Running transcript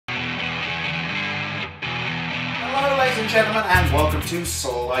ladies and gentlemen, and welcome to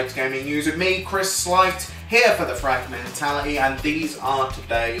Slight Gaming News with me, Chris Slight, here for the Fragmentality, and these are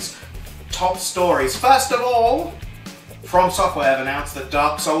today's top stories. First of all, From Software have announced that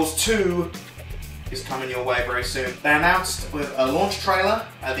Dark Souls 2 is coming your way very soon. They announced with a launch trailer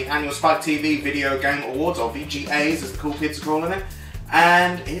at the annual Spike TV Video Game Awards, or VGAs as the cool kids are calling it,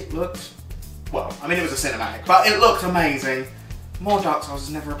 and it looked, well, I mean it was a cinematic, but it looked amazing. More Dark Souls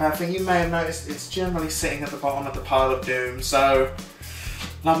is never a bad thing. You may have noticed it's generally sitting at the bottom of the pile of doom, so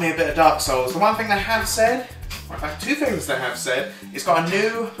love me a bit of Dark Souls. The one thing they have said, or in fact two things they have said, it's got a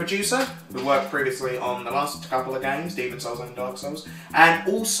new producer who worked previously on the last couple of games, Demon Souls and Dark Souls,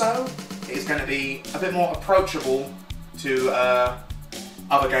 and also it's going to be a bit more approachable to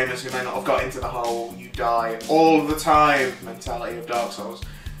other gamers who may not have got into the whole you die all the time mentality of Dark Souls.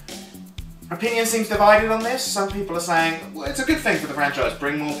 Opinion seems divided on this. Some people are saying, well, it's a good thing for the franchise,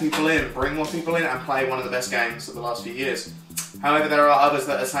 bring more people in and play one of the best games of the last few years. However, there are others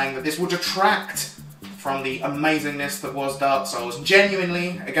that are saying that this will detract from the amazingness that was Dark Souls.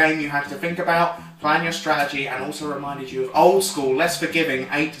 Genuinely, a game you had to think about, plan your strategy, and also reminded you of old school, less forgiving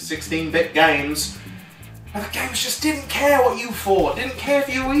 8 to 16-bit games. And the games just didn't care what you fought, didn't care if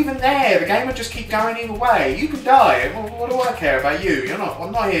you were even there. The game would just keep going either way. You could die. Well, what do I care about you?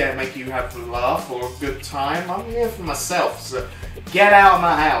 I'm not here to make you have a laugh or a good time. I'm here for myself. So get out of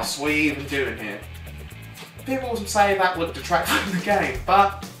my house. What are you even doing here? People say that would detract from the game,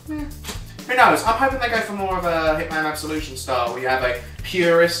 but who knows? I'm hoping they go for more of a Hitman Absolution style, where you have a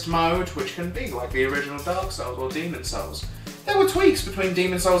purist mode, which can be like the original Dark Souls or Demon Souls. There were tweaks between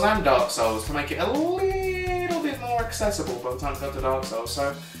Demon Souls and Dark Souls to make it a little bit more accessible by the time it got to Dark Souls,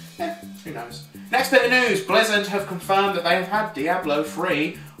 so yeah, who knows. Next bit of news, Blizzard have confirmed that they have had Diablo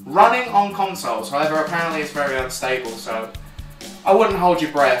 3 running on consoles. However, apparently it's very unstable, so I wouldn't hold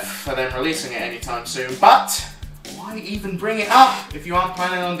your breath for them releasing it anytime soon, but why even bring it up if you aren't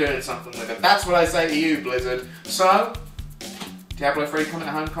planning on doing something with it? That's what I say to you, Blizzard. So, Diablo 3 coming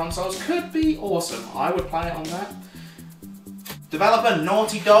to home consoles could be awesome. I would play it on that. Developer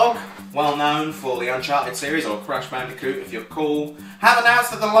Naughty Dog, well known for the Uncharted series, or Crash Bandicoot if you're cool, have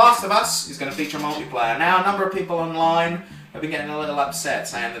announced that The Last of Us is going to feature multiplayer. Now, a number of people online have been getting a little upset,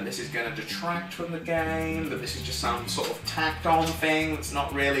 saying that this is going to detract from the game, that this is just some sort of tacked-on thing that's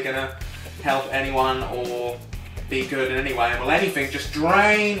not really going to help anyone or be good in any way. Well, anything, just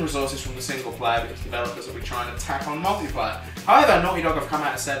drain resources from the single player because developers will be trying to tack on multiplayer. However, Naughty Dog have come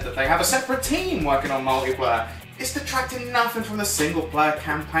out and said that they have a separate team working on multiplayer. It's detracting nothing from the single player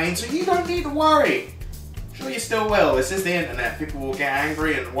campaign, so you don't need to worry. Sure, you still will. This is the internet. People will get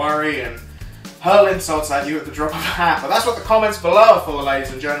angry and worry and hurl insults at you at the drop of a hat. But that's what the comments below are for,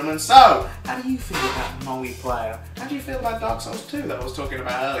 ladies and gentlemen. So, how do you feel about multiplayer? How do you feel about Dark Souls 2 that I was talking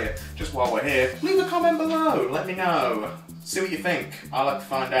about earlier? Just while we're here, leave a comment below. Let me know. See what you think. I like to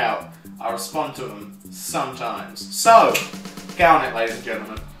find out. I respond to them sometimes. So, get on it, ladies and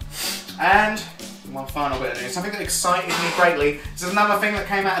gentlemen. And one final bit of news, something that excited me greatly. This is another thing that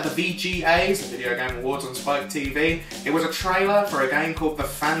came out of the VGAs, the Video Game Awards on Spike TV. It was a trailer for a game called The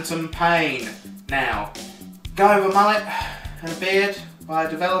Phantom Pain. Now, go over mullet and a beard by a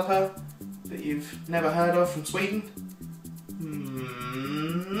developer that you've never heard of from Sweden?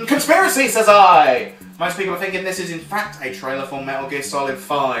 Conspiracy, says I! Most people are thinking this is in fact a trailer for Metal Gear Solid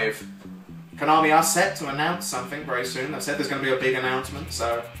 5. Konami are set to announce something very soon. They said there's going to be a big announcement,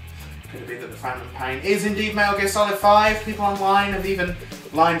 so could it be that The Phantom Pain is indeed Metal Gear Solid 5? People online have even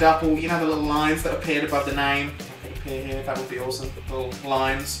lined up all, you know, the little lines that appeared above the name. If that could appear here, that would be awesome. Little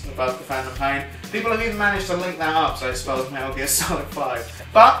lines above The Phantom Pain. People have even managed to link that up so it spells Metal Gear Solid 5.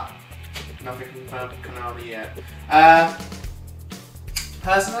 But, nothing confirmed from Konami yet.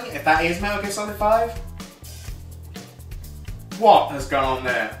 Personally, if that is Metal Gear Solid 5, what has gone on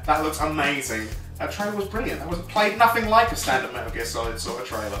there? That looks amazing. That trailer was brilliant. That was played nothing like a standard Metal Gear Solid sort of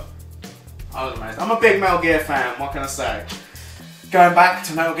trailer. I was amazed. I'm a big Metal Gear fan, what can I say? Going back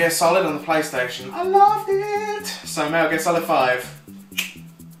to Metal Gear Solid on the PlayStation, I loved it! So Metal Gear Solid 5,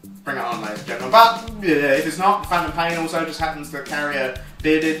 bring it on, ladies and gentlemen. But yeah, if it's not, Phantom Pain also just happens to carry a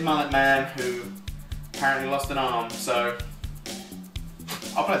bearded mullet man who apparently lost an arm, so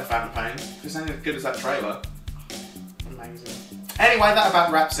I'll play the Phantom Pain. If it's anything as good as that trailer, amazing. Anyway, that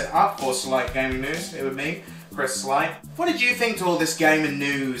about wraps it up for Slight Gaming News. Here with me, Chris Slight. What did you think to all this gaming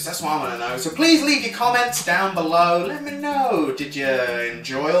news? That's what I want to know. So please leave your comments down below. Let me know. Did you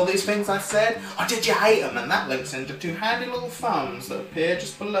enjoy all these things I said? Or did you hate them? And that links into two handy little thumbs that appear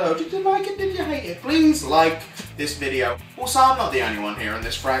just below. Did you like it? Did you hate it? Please like this video. Also, I'm not the only one here in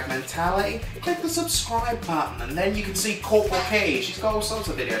this Fragmentality. Click the subscribe button and then you can see Corporal Kitty. She's got all sorts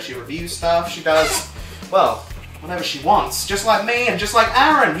of videos. She reviews stuff. She does, well, whatever she wants. Just like me and just like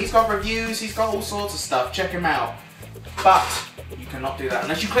Aaron. He's got reviews, he's got all sorts of stuff. Check him out. But you cannot do that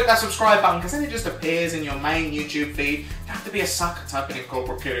unless you click that subscribe button, because then it just appears in your main YouTube feed. You don't have to be a sucker typing in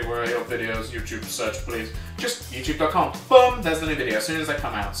Corporate Kitty, where are your videos, YouTube search please. Just youtube.com. Boom, there's the new video as soon as they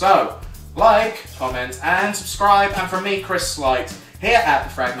come out. So, like, comment, and subscribe. And from me, Chris Slight, here at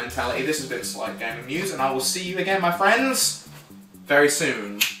The Fragmentality, this has been Slight Gaming News, and I will see you again, my friends, very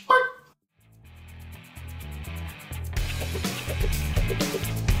soon. Bye!